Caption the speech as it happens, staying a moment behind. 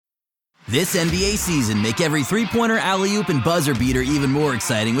This NBA season, make every three-pointer, alley-oop, and buzzer beater even more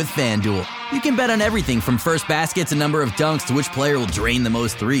exciting with FanDuel. You can bet on everything from first basket to number of dunks to which player will drain the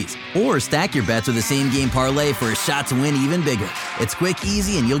most threes. Or stack your bets with a same-game parlay for a shot to win even bigger. It's quick,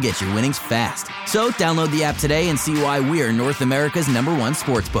 easy, and you'll get your winnings fast. So download the app today and see why we're North America's #1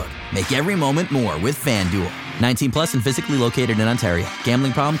 sportsbook. Make every moment more with FanDuel. 19 plus and physically located in Ontario.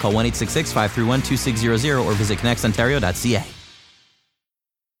 Gambling problem? Call 1-866-531-2600 or visit connectsontario.ca.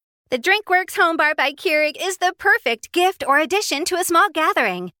 The DrinkWorks Home Bar by Keurig is the perfect gift or addition to a small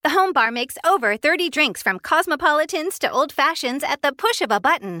gathering. The Home Bar makes over 30 drinks from cosmopolitans to old fashions at the push of a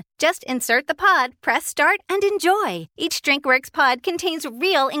button. Just insert the pod, press start, and enjoy. Each DrinkWorks pod contains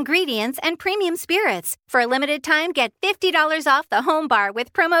real ingredients and premium spirits. For a limited time, get $50 off the Home Bar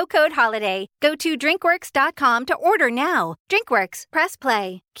with promo code HOLIDAY. Go to drinkworks.com to order now. DrinkWorks, press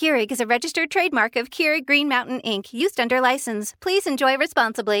play. Keurig is a registered trademark of Keurig Green Mountain Inc., used under license. Please enjoy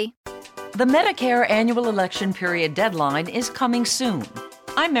responsibly. The Medicare annual election period deadline is coming soon.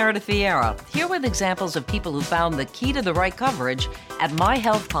 I'm Meredith Vieira, here with examples of people who found the key to the right coverage at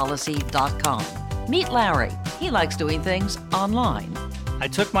myhealthpolicy.com. Meet Larry. He likes doing things online. I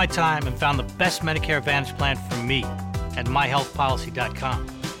took my time and found the best Medicare Advantage plan for me at myhealthpolicy.com.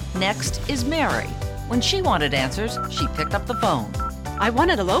 Next is Mary. When she wanted answers, she picked up the phone. I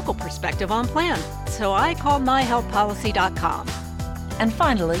wanted a local perspective on plan, so I called myhealthpolicy.com. And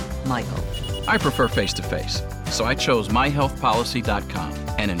finally, Michael. I prefer face-to-face, so I chose myhealthpolicy.com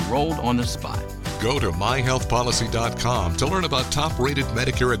and enrolled on the spot. Go to myhealthpolicy.com to learn about top-rated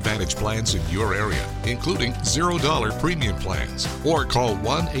Medicare Advantage plans in your area, including $0 premium plans. Or call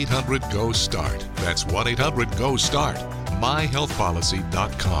 1-800-GO-START. That's 1-800-GO-START.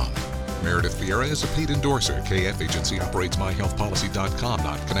 myhealthpolicy.com. Meredith Vieira is a paid endorser. KF Agency operates myhealthpolicy.com,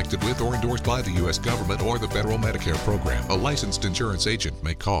 not connected with or endorsed by the U.S. government or the federal Medicare program. A licensed insurance agent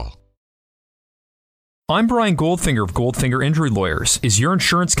may call. I'm Brian Goldfinger of Goldfinger Injury Lawyers. Is your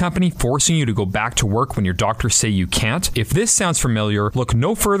insurance company forcing you to go back to work when your doctors say you can't? If this sounds familiar, look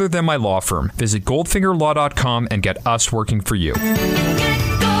no further than my law firm. Visit goldfingerlaw.com and get us working for you.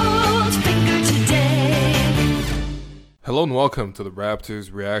 Hello and welcome to the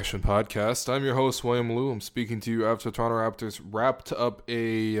Raptors Reaction Podcast. I'm your host, William Liu. I'm speaking to you after the Toronto Raptors wrapped up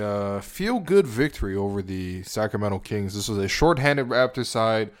a feel-good victory over the Sacramento Kings. This was a shorthanded Raptors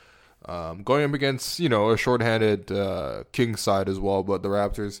side going up against, a shorthanded Kings side as well. But the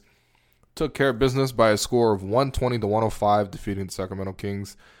Raptors took care of business by a score of 120-105, defeating the Sacramento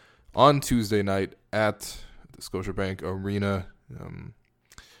Kings on Tuesday night at the Scotiabank Arena. It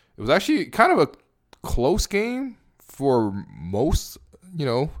was actually kind of a close game. For most,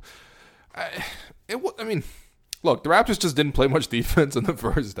 look, the Raptors just didn't play much defense in the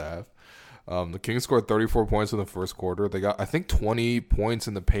first half. The Kings scored 34 points in the first quarter. They got, 20 points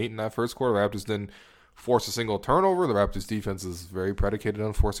in the paint in that first quarter. The Raptors didn't force a single turnover. The Raptors' defense is very predicated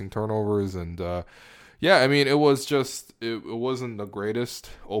on forcing turnovers. And, it was just, it wasn't the greatest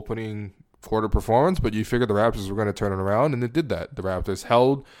opening quarter performance, but you figured the Raptors were going to turn it around, and they did that. The Raptors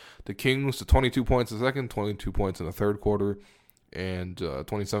held the Kings to 22 points in the second, 22 points in the third quarter, and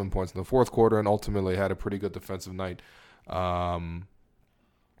 27 points in the fourth quarter, and ultimately had a pretty good defensive night. It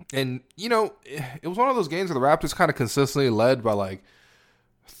was one of those games where the Raptors kind of consistently led by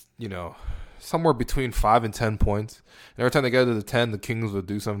somewhere between 5 and 10 points. And every time they get to the 10, the Kings would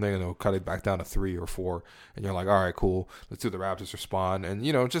do something, and they'll cut it back down to 3 or 4. And you're like, all right, cool. Let's see the Raptors respond. And,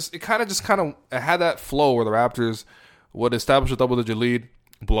 it had that flow where the Raptors would establish a double-digit lead,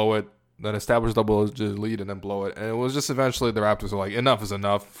 blow it, then establish a double-digit lead, and then blow it. And it was just eventually the Raptors were like, enough is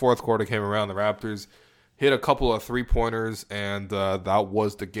enough. Fourth quarter came around. The Raptors hit a couple of three-pointers, and that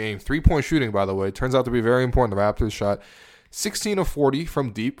was the game. Three-point shooting, by the way, turns out to be very important. The Raptors shot 16 of 40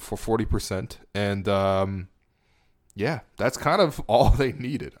 from deep for 40%. And, that's kind of all they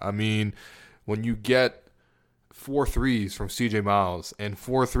needed. I mean, when you get 4 threes from CJ Miles and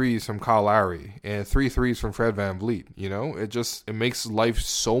 4 threes from Kyle Lowry and 3 threes from Fred VanVleet, it makes life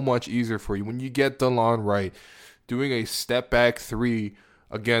so much easier for you. When you get DeLon Wright doing a step-back 3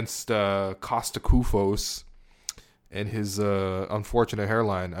 against Costa Koufos and his unfortunate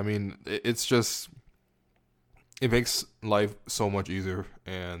hairline, it's just... It makes life so much easier.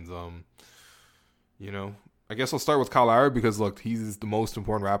 And, I guess I'll start with Kyle Lowry because, look, he's the most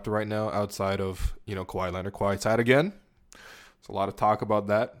important Raptor right now outside of, Kawhi Leonard. Kawhi's out again. There's a lot of talk about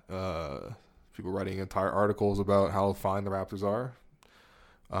that. People writing entire articles about how fine the Raptors are.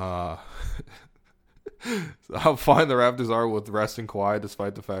 How fine the Raptors are with resting Kawhi,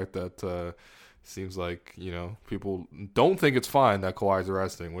 despite the fact that seems like, people don't think it's fine that Kawhi's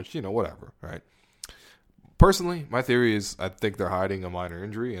resting, which, whatever, right? Personally, my theory is I think they're hiding a minor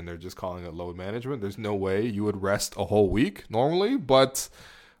injury and they're just calling it load management. There's no way you would rest a whole week normally, but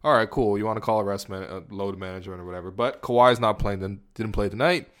all right, cool. You want to call it load management or whatever. But Kawhi's not playing. Didn't play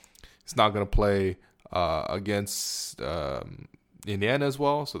tonight. He's not going to play against Indiana as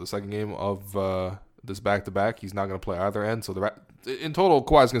well. So the second game of this back-to-back, he's not going to play either end. So in total,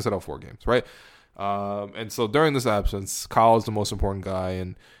 Kawhi's going to set out 4 games, right? And so during this absence, Kyle is the most important guy.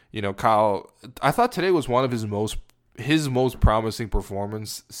 And, Kyle, I thought today was one of his most promising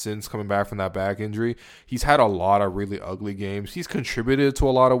performance since coming back from that back injury. He's had a lot of really ugly games. He's contributed to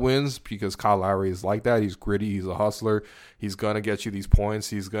a lot of wins because Kyle Lowry is like that. He's gritty. He's a hustler. He's going to get you these points.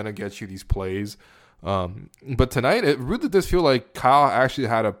 He's going to get you these plays. But tonight, it really does feel like Kyle actually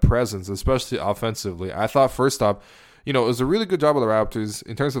had a presence, especially offensively. I thought, first off, it was a really good job of the Raptors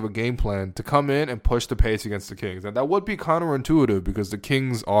in terms of a game plan to come in and push the pace against the Kings. And that would be counterintuitive because the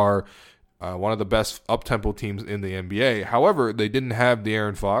Kings are one of the best up-tempo teams in the NBA. However, they didn't have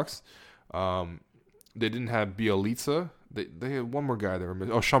De'Aaron Fox. They didn't have Bjelica. They had one more guy there.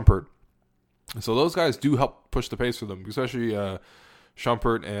 Shumpert. So those guys do help push the pace for them, especially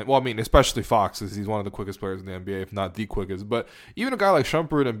Shumpert and especially Fox, because he's one of the quickest players in the NBA, if not the quickest. But even a guy like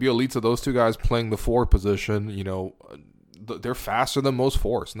Shumpert and Bjelica, those two guys playing the 4 position, they're faster than most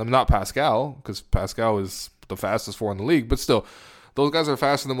 4s. And I'm not Pascal, because Pascal is the fastest 4 in the league, but still, those guys are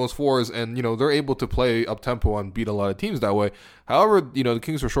faster than most 4s, and they're able to play up tempo and beat a lot of teams that way. However, the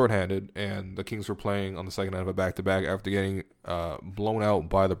Kings were shorthanded, and the Kings were playing on the second end of a back-to-back after getting blown out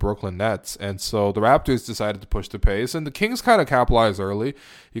by the Brooklyn Nets, and so the Raptors decided to push the pace, and the Kings kind of capitalized early.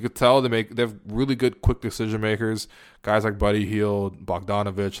 You could tell they have really good quick decision makers, guys like Buddy Hield,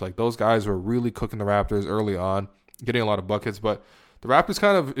 Bogdanovich, like those guys were really cooking the Raptors early on, getting a lot of buckets, but the Raptors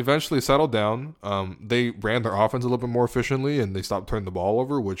kind of eventually settled down. They ran their offense a little bit more efficiently, and they stopped turning the ball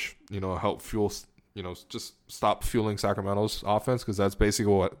over, which, helped fuel, just stop fueling Sacramento's offense, because that's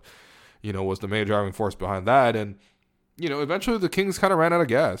basically what, was the main driving force behind that. And, eventually the Kings kind of ran out of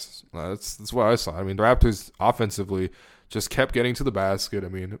gas. That's what I saw. I mean, the Raptors offensively just kept getting to the basket. I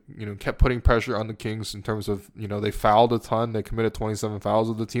mean, kept putting pressure on the Kings in terms of, they fouled a ton. They committed 27 fouls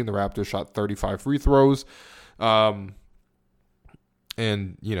with the team. The Raptors shot 35 free throws.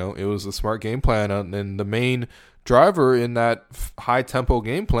 And, it was a smart game plan. And the main driver in that high-tempo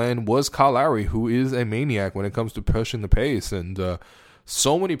game plan was Kyle Lowry, who is a maniac when it comes to pushing the pace. And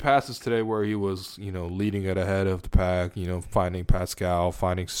so many passes today where he was, leading it ahead of the pack, finding Pascal,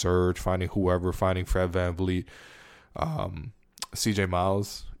 finding Serge, finding whoever, finding Fred VanVleet, CJ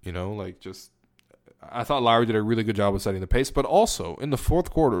Miles, I thought Lowry did a really good job of setting the pace. But also, in the fourth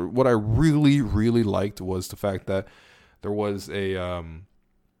quarter, what I really, really liked was the fact that there was a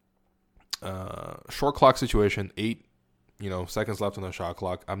short clock situation, 8 seconds left on the shot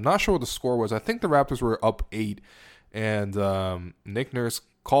clock. I'm not sure what the score was. I think the Raptors were up 8, and Nick Nurse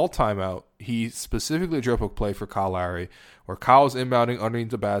called timeout. He specifically drew up a play for Kyle Lowry, where Kyle was inbounding underneath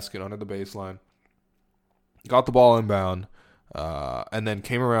the basket, under the baseline, got the ball inbound, and then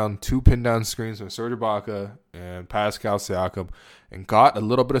came around 2 pin-down screens from Serge Ibaka and Pascal Siakam, and got a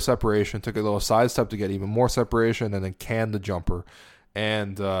little bit of separation, took a little sidestep to get even more separation, and then canned the jumper.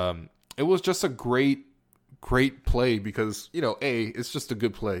 And it was just a great play because, it's just a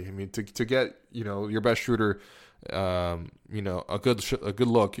good play. I mean, to get, your best shooter, a good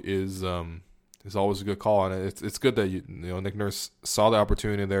look is always a good call. And it's good that, Nick Nurse saw the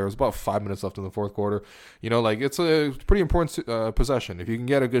opportunity there. It was about 5 minutes left in the fourth quarter. It's a pretty important possession. If you can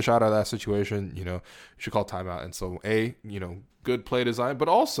get a good shot out of that situation, you should call timeout. And so, good play design, but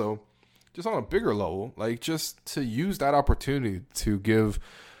also just on a bigger level, just to use that opportunity to give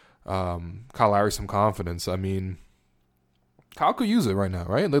Kyle Lowry some confidence. I mean, Kyle could use it right now,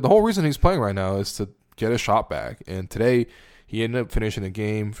 right? The whole reason he's playing right now is to get a shot back. And today, he ended up finishing the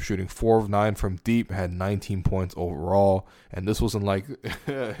game, shooting 4 of 9 from deep, had 19 points overall. And this wasn't like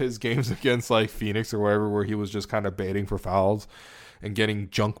his games against Phoenix or wherever, where he was just kind of baiting for fouls and getting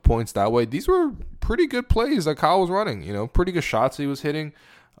junk points that way. These were pretty good plays that Kyle was running, pretty good shots he was hitting.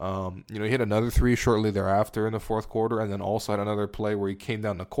 He hit another 3 shortly thereafter in the fourth quarter, and then also had another play where he came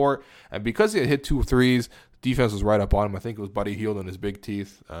down the court. And because he had hit 2 threes, defense was right up on him. I think it was Buddy Hield in his big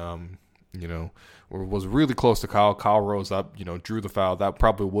teeth, was really close to Kyle. Kyle rose up, drew the foul. That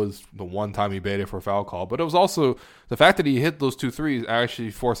probably was the one time he baited for a foul call. But it was also the fact that he hit those 2 threes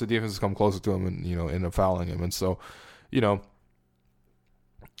actually forced the defense to come closer to him and, end up fouling him. And so,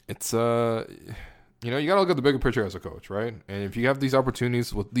 it's you got to look at the bigger picture as a coach, right? And if you have these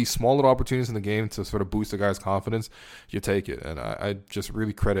opportunities, with these small little opportunities in the game to sort of boost the guy's confidence, you take it. And I just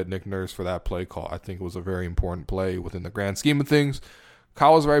really credit Nick Nurse for that play call. I think it was a very important play within the grand scheme of things.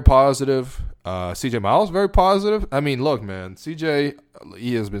 Kyle was very positive. CJ Miles very positive. I mean, look, man, CJ,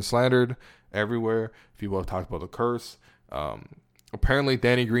 he has been slandered everywhere. People have talked about the curse. Apparently,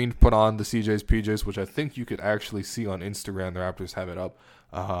 Danny Green put on the CJ's PJs, which I think you could actually see on Instagram. The Raptors have it up.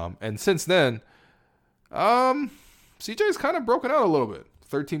 And since then, CJ's kind of broken out a little bit.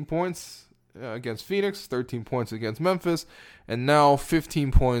 13 points against Phoenix, 13 points against Memphis, and now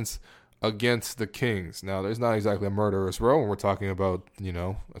 15 points against the Kings. Now, there's not exactly a murderous row when we're talking about,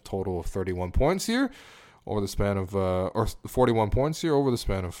 a total of 31 points here over the span of, or 41 points here over the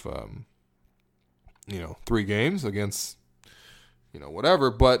span of, 3 games against, whatever.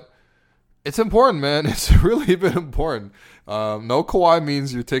 But it's important, man. It's really been important. No Kawhi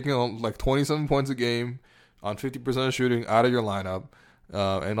means you're taking like 27 points a game on 50% of shooting out of your lineup.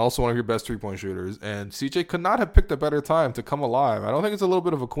 And also one of your best three-point shooters. And CJ could not have picked a better time to come alive. I don't think it's a little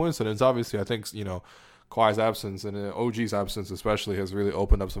bit of a coincidence. Obviously, I think, Kawhi's absence and OG's absence especially has really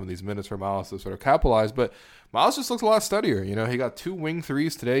opened up some of these minutes for Miles to sort of capitalize. But Miles just looks a lot steadier. He got 2 wing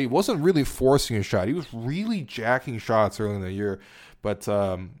threes today. He wasn't really forcing a shot. He was really jacking shots early in the year. But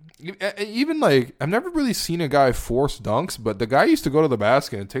even I've never really seen a guy force dunks, but the guy used to go to the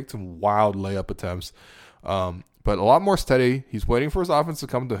basket and take some wild layup attempts. But a lot more steady. He's waiting for his offense to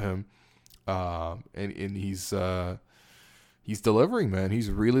come to him, and he's delivering, man.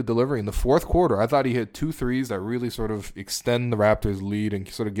 He's really delivering. In the fourth quarter, I thought he hit 2 threes that really sort of extend the Raptors' lead and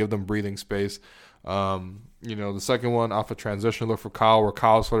sort of give them breathing space. The second one off a transition look for Kyle, where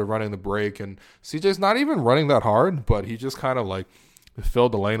Kyle's sort of running the break, and CJ's not even running that hard, but he just kind of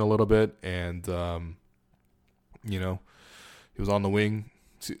filled the lane a little bit, and he was on the wing.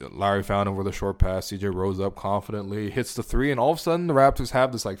 Larry found him with a short pass. CJ rose up confidently, hits the 3, and all of a sudden the Raptors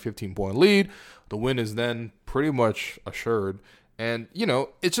have this 15-point lead. The win is then pretty much assured. And,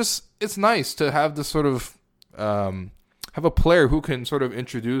 it's nice to have this sort of have a player who can sort of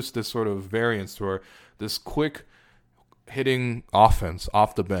introduce this sort of variance to this quick hitting offense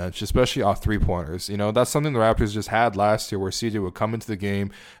off the bench, especially off three-pointers. That's something the Raptors just had last year, where CJ would come into the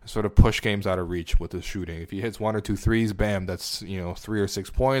game and sort of push games out of reach with his shooting. If he hits 1 or 2 threes, bam, that's 3 or 6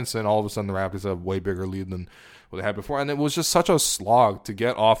 points, and all of a sudden the Raptors have a way bigger lead than what they had before. And it was just such a slog to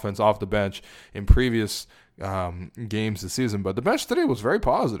get offense off the bench in previous games this season. But the bench today was very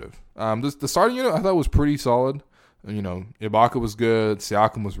positive. The starting unit I thought was pretty solid. Ibaka was good.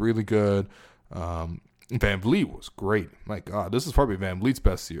 Siakam was really good. Van Vliet was great. My God, this is probably Van Vliet's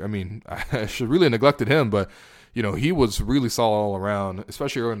best year. I mean, I should really have neglected him, but, he was really solid all around,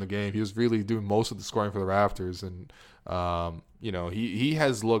 especially early in the game. He was really doing most of the scoring for the Raptors. And, he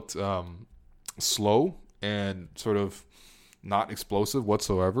has looked slow and sort of not explosive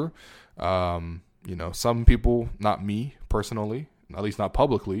whatsoever. Some people, not me personally, at least not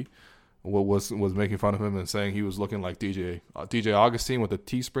publicly, was making fun of him and saying he was looking like DJ Augustine with a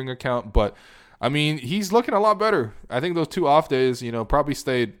Teespring account. But, I mean, he's looking a lot better. I think those 2 off days, probably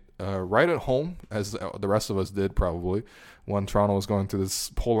stayed right at home, as the rest of us did probably, when Toronto was going through this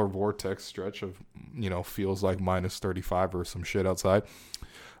polar vortex stretch of, feels like minus 35 or some shit outside.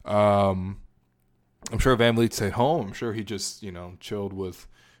 I'm sure Van Vliet stayed home. I'm sure he just, chilled with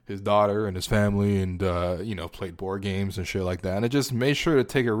his daughter and his family and, played board games and shit like that. And it just made sure to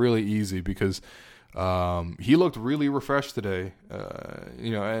take it really easy because he looked really refreshed today.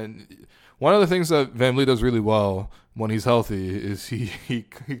 And one of the things that Van Vliet does really well when he's healthy is he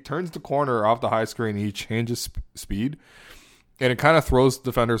turns the corner off the high screen and he changes speed. And it kind of throws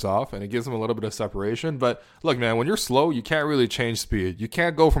defenders off and it gives them a little bit of separation. But look, man, when you're slow, you can't really change speed. You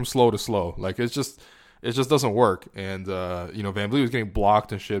can't go from slow to slow. It just doesn't work. And, Van Vliet was getting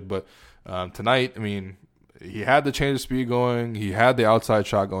blocked and shit. But tonight, I mean, he had the change of speed going. He had the outside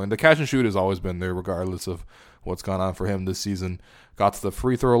shot going. The catch and shoot has always been there regardless of what's gone on for him this season. Got to the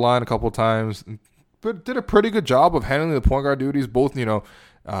free throw line a couple of times, but did a pretty good job of handling the point guard duties, both, allowing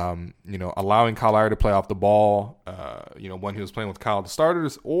Kyle Lowry to play off the ball, when he was playing with Kyle the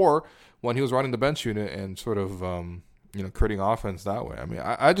starters or when he was running the bench unit and sort of, creating offense that way. I mean,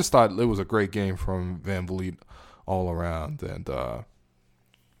 I just thought it was a great game from Van Vliet all around. And,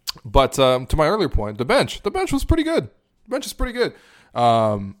 but to my earlier point, the bench was pretty good. The bench is pretty good.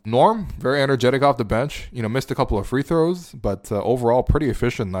 Norm, very energetic off the bench, missed a couple of free throws, but overall pretty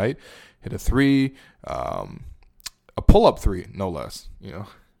efficient night. Hit a 3, a pull-up 3, no less,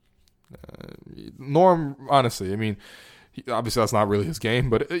 Norm, honestly, I mean, obviously that's not really his game,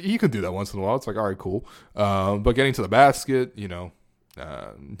 but he can do that once in a while. It's like, all right, cool. But getting to the basket,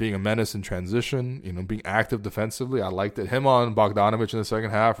 being a menace in transition, being active defensively. I liked it. Him on Bogdanović in the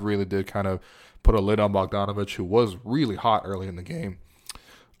second half really did kind of put a lid on Bogdanović, who was really hot early in the game.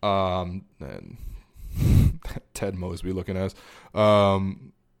 And Ted Mosby looking as.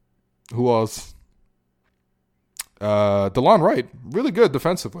 Who else? DeLon Wright, really good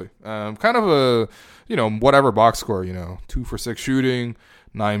defensively. Kind of a, whatever box score, 2 for 6 shooting,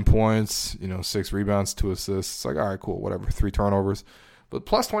 9 points, 6 rebounds, 2 assists. It's like, all right, cool, whatever, 3 turnovers. But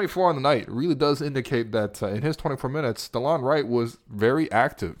plus 24 on the night really does indicate that in his 24 minutes, DeLon Wright was very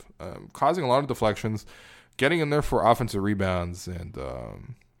active, causing a lot of deflections, getting in there for offensive rebounds, and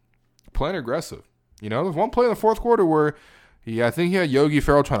playing aggressive. There's one play in the fourth quarter where I think he had Yogi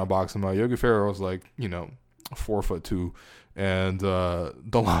Ferrell trying to box him out. Yogi Ferrell was like, 4'2", and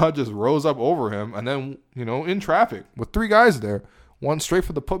DeLon just rose up over him, and then, in traffic with 3 guys there, went straight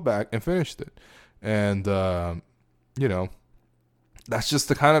for the putback and finished it. And, that's just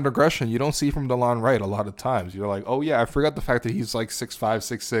the kind of aggression you don't see from DeLon Wright a lot of times. You're like, oh, yeah, I forgot the fact that he's like 6'5",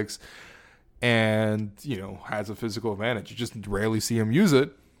 6'6", and, has a physical advantage. You just rarely see him use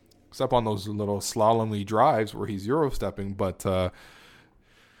it, except on those little slalomy drives where he's Euro-stepping. But,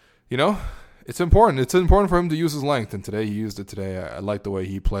 it's important. It's important for him to use his length, and today he used it today. I like the way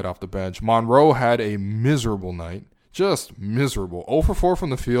he played off the bench. Monroe had a miserable night, just miserable. 0 for 4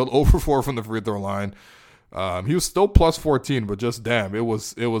 from the field, 0 for 4 from the free throw line. He was still plus 14, but just damn, it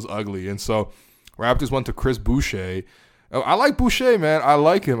was ugly. And so Raptors went to Chris Boucher. I like Boucher, man. I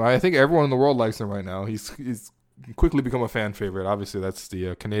like him. I think everyone in the world likes him right now. He's quickly become a fan favorite. Obviously, that's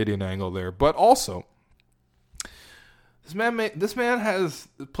the Canadian angle there, but also this man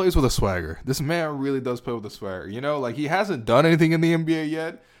plays with a swagger. This man really does play with a swagger. He hasn't done anything in the NBA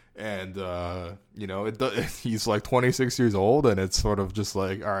yet, and he's like 26 years old, and it's sort of just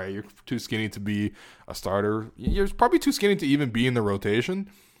like, all right, you're too skinny to be a starter. You're probably too skinny to even be in the rotation.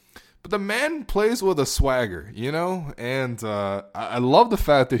 But the man plays with a swagger, and I love the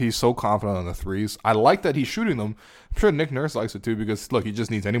fact that he's so confident on the threes. I like that he's shooting them. I'm sure Nick Nurse likes it too because, look, he just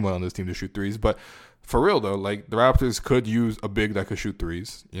needs anyone on this team to shoot threes. But for real, though, like the Raptors could use a big that could shoot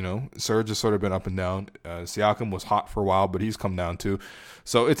threes. Serge has sort of been up and down. Siakam was hot for a while, but he's come down too.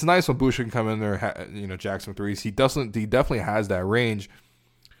 So it's nice when Boucher can come in there, jack some threes. He definitely has that range.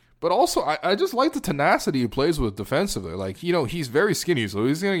 But also, I just like the tenacity he plays with defensively. Like, he's very skinny, so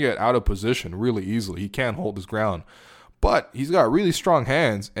he's going to get out of position really easily. He can't hold his ground. But he's got really strong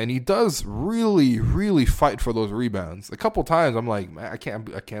hands, and he does really, really fight for those rebounds. A couple times, I'm like, man, I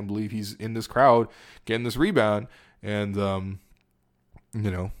can't believe he's in this crowd getting this rebound. And,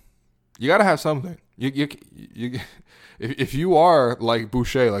 you got to have something. If you are like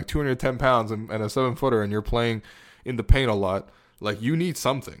Boucher, like 210 pounds and a 7-footer, and you're playing in the paint a lot, like, you need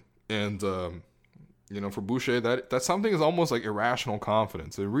something. And, for Boucher, that something is almost like irrational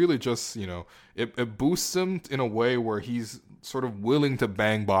confidence. It really just, it boosts him in a way where he's sort of willing to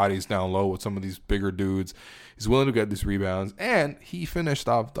bang bodies down low with some of these bigger dudes. He's willing to get these rebounds. And he finished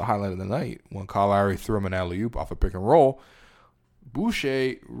off the highlight of the night when Kyle Lowry threw him an alley-oop off a pick and roll.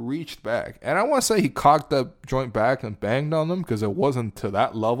 Boucher reached back. And I want to say he cocked that joint back and banged on them because it wasn't to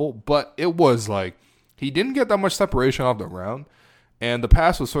that level. But it was like he didn't get that much separation off the ground. And the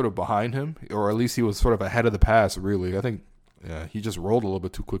pass was sort of behind him, or at least he was sort of ahead of the pass, really. I think he just rolled a little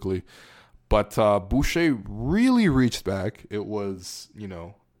bit too quickly. But Boucher really reached back. It was,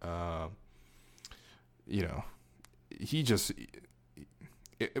 he just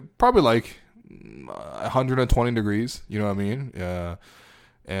probably like 120 degrees, you know what I mean?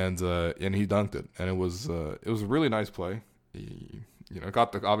 And he dunked it. And it was a really nice play. He,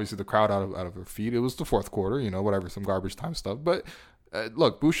 got obviously the crowd out of their feet. It was the fourth quarter, whatever, some garbage time stuff. But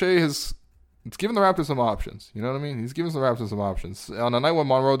look, Boucher it's given the Raptors some options. You know what I mean? He's giving the Raptors some options. On a night when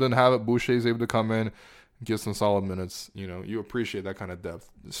Monroe didn't have it, Boucher's able to come in, give some solid minutes. You appreciate that kind of depth.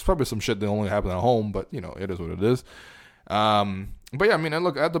 It's probably some shit that only happen at home, but it is what it is. But yeah, I mean, and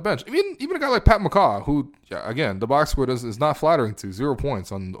look at the bench. Even a guy like Pat McCaw, who, again, the box score is not flattering to 0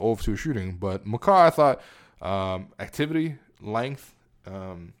 points on 0 of 2 shooting. But McCaw, I thought, activity, length,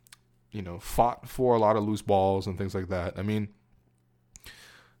 fought for a lot of loose balls and things like that. I mean,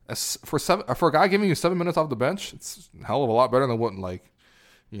 for a guy giving you 7 minutes off the bench, it's a hell of a lot better than what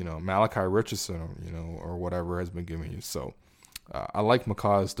Malachi Richardson or whatever has been giving you. So I like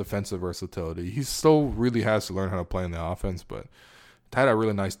McCaw's defensive versatility. He still really has to learn how to play in the offense, but had a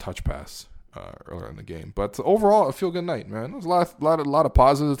really nice touch pass earlier in the game. But overall, a feel good night, man. There's a lot of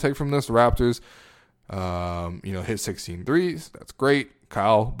positives to take from this. The Raptors, hit 16 threes. That's great.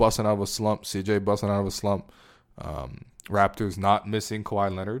 Kyle busting out of a slump. CJ busting out of a slump. Raptors not missing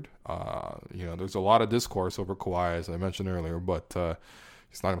Kawhi Leonard. There's a lot of discourse over Kawhi, as I mentioned earlier, but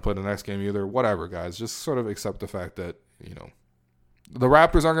he's not going to play the next game either. Whatever, guys. Just sort of accept the fact that, the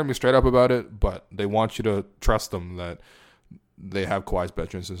Raptors aren't going to be straight up about it, but they want you to trust them that they have Kawhi's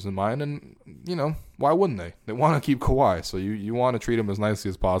best interests in mind, and why wouldn't they? They want to keep Kawhi, so you want to treat him as nicely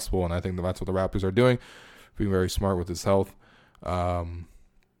as possible, and I think that's what the Raptors are doing, being very smart with his health. But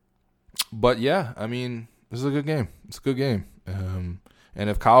yeah, I mean, this is a good game. It's a good game, and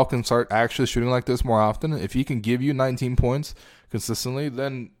if Kyle can start actually shooting like this more often, if he can give you 19 points consistently,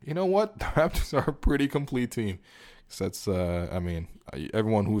 then you know what, the Raptors are a pretty complete team. So that's,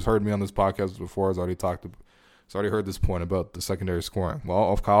 everyone who's heard me on this podcast before has already heard this point about the secondary scoring.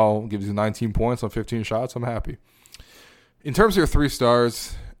 Well, if Kyle gives you 19 points on 15 shots, I'm happy. In terms of your 3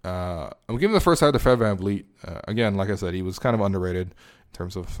 stars, I'm giving the first side to Fred VanVleet. Again, like I said, he was kind of underrated in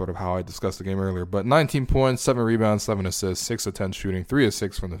terms of sort of how I discussed the game earlier. But 19 points, 7 rebounds, 7 assists, 6 of 10 shooting, 3 of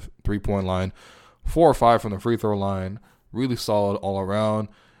 6 from the 3-point line, 4 or 5 from the free throw line. Really solid all around.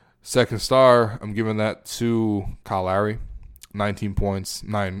 Second star, I'm giving that to Kyle Lowry. 19 points,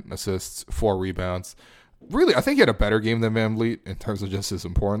 9 assists, 4 rebounds. Really, I think he had a better game than VanVleet in terms of just his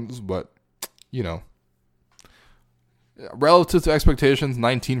importance, but, relative to expectations,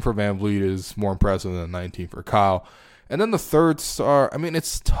 19 for VanVleet is more impressive than 19 for Kyle. And then the third star, I mean,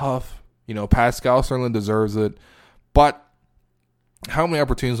 it's tough. Pascal certainly deserves it, but how many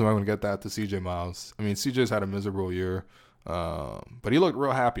opportunities am I going to get that to CJ Miles? I mean, CJ's had a miserable year. But he looked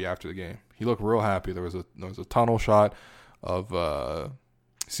real happy after the game. He looked real happy. There was a tunnel shot of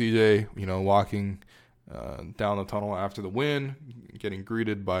CJ, walking down the tunnel after the win, getting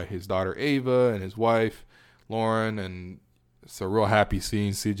greeted by his daughter Ava and his wife Lauren, and it's a real happy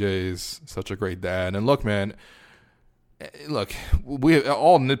scene. CJ is such a great dad. And look, man, we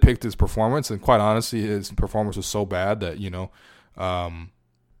all nitpicked his performance, and quite honestly, his performance was so bad that you know what I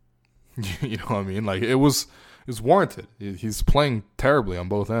mean. Like it was warranted. He's playing terribly on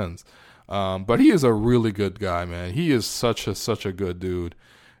both ends. But he is a really good guy, man. He is such a good dude.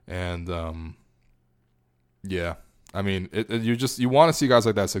 And yeah, I mean, you want to see guys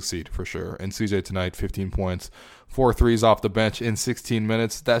like that succeed for sure. And CJ tonight, 15 points, 4 threes off the bench in 16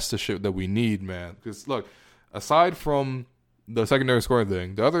 minutes. That's the shit that we need, man. Because look, aside from the secondary scoring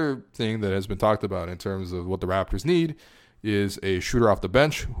thing, the other thing that has been talked about in terms of what the Raptors need is a shooter off the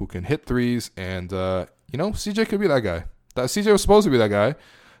bench who can hit threes. And CJ could be that guy. CJ was supposed to be that guy.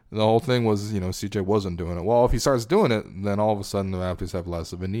 The whole thing was, CJ wasn't doing it. Well, if he starts doing it, then all of a sudden the Raptors have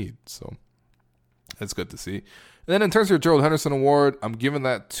less of a need. So it's good to see. And then in terms of your Gerald Henderson Award, I'm giving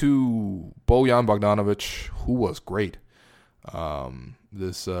that to Bojan Bogdanovic, who was great.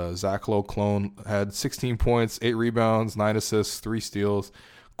 This Zach Lowe clone had 16 points, 8 rebounds, 9 assists, 3 steals.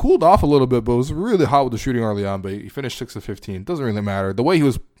 Cooled off a little bit, but was really hot with the shooting early on. But he finished 6 of 15. Doesn't really matter. The way he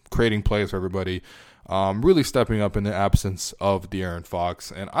was creating plays for everybody, really stepping up in the absence of De'Aaron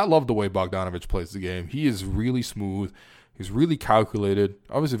Fox. And I love the way Bogdanovic plays the game. He is really smooth. He's really calculated.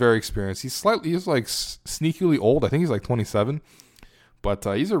 Obviously very experienced. He's like sneakily old. I think he's like 27. But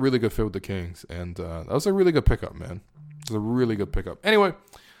he's a really good fit with the Kings. And that was a really good pickup, man. It was a really good pickup. Anyway,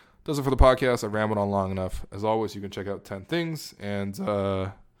 that's it for the podcast. I rambled on long enough. As always, you can check out 10 Things. And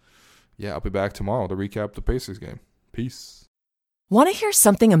I'll be back tomorrow to recap the Pacers game. Peace. Want to hear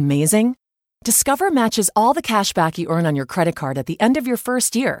something amazing? Discover matches all the cash back you earn on your credit card at the end of your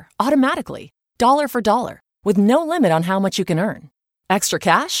first year, automatically, dollar for dollar, with no limit on how much you can earn. Extra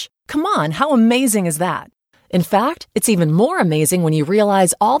cash? Come on, how amazing is that? In fact, it's even more amazing when you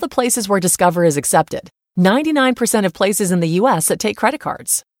realize all the places where Discover is accepted. 99% of places in the U.S. that take credit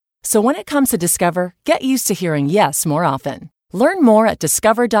cards. So when it comes to Discover, get used to hearing yes more often. Learn more at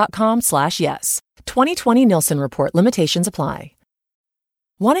discover.com/yes. 2020 Nielsen Report. Limitations apply.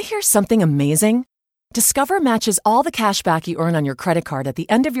 Want to hear something amazing? Discover matches all the cash back you earn on your credit card at the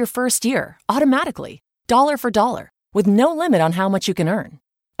end of your first year, automatically, dollar for dollar, with no limit on how much you can earn.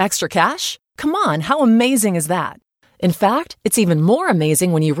 Extra cash? Come on, how amazing is that? In fact, it's even more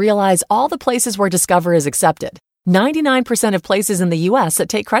amazing when you realize all the places where Discover is accepted. 99% of places in the U.S. that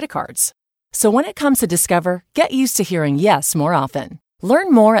take credit cards. So when it comes to Discover, get used to hearing yes more often.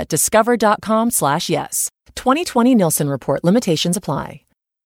 Learn more at discover.com/yes. 2020 Nielsen Report. Limitations apply.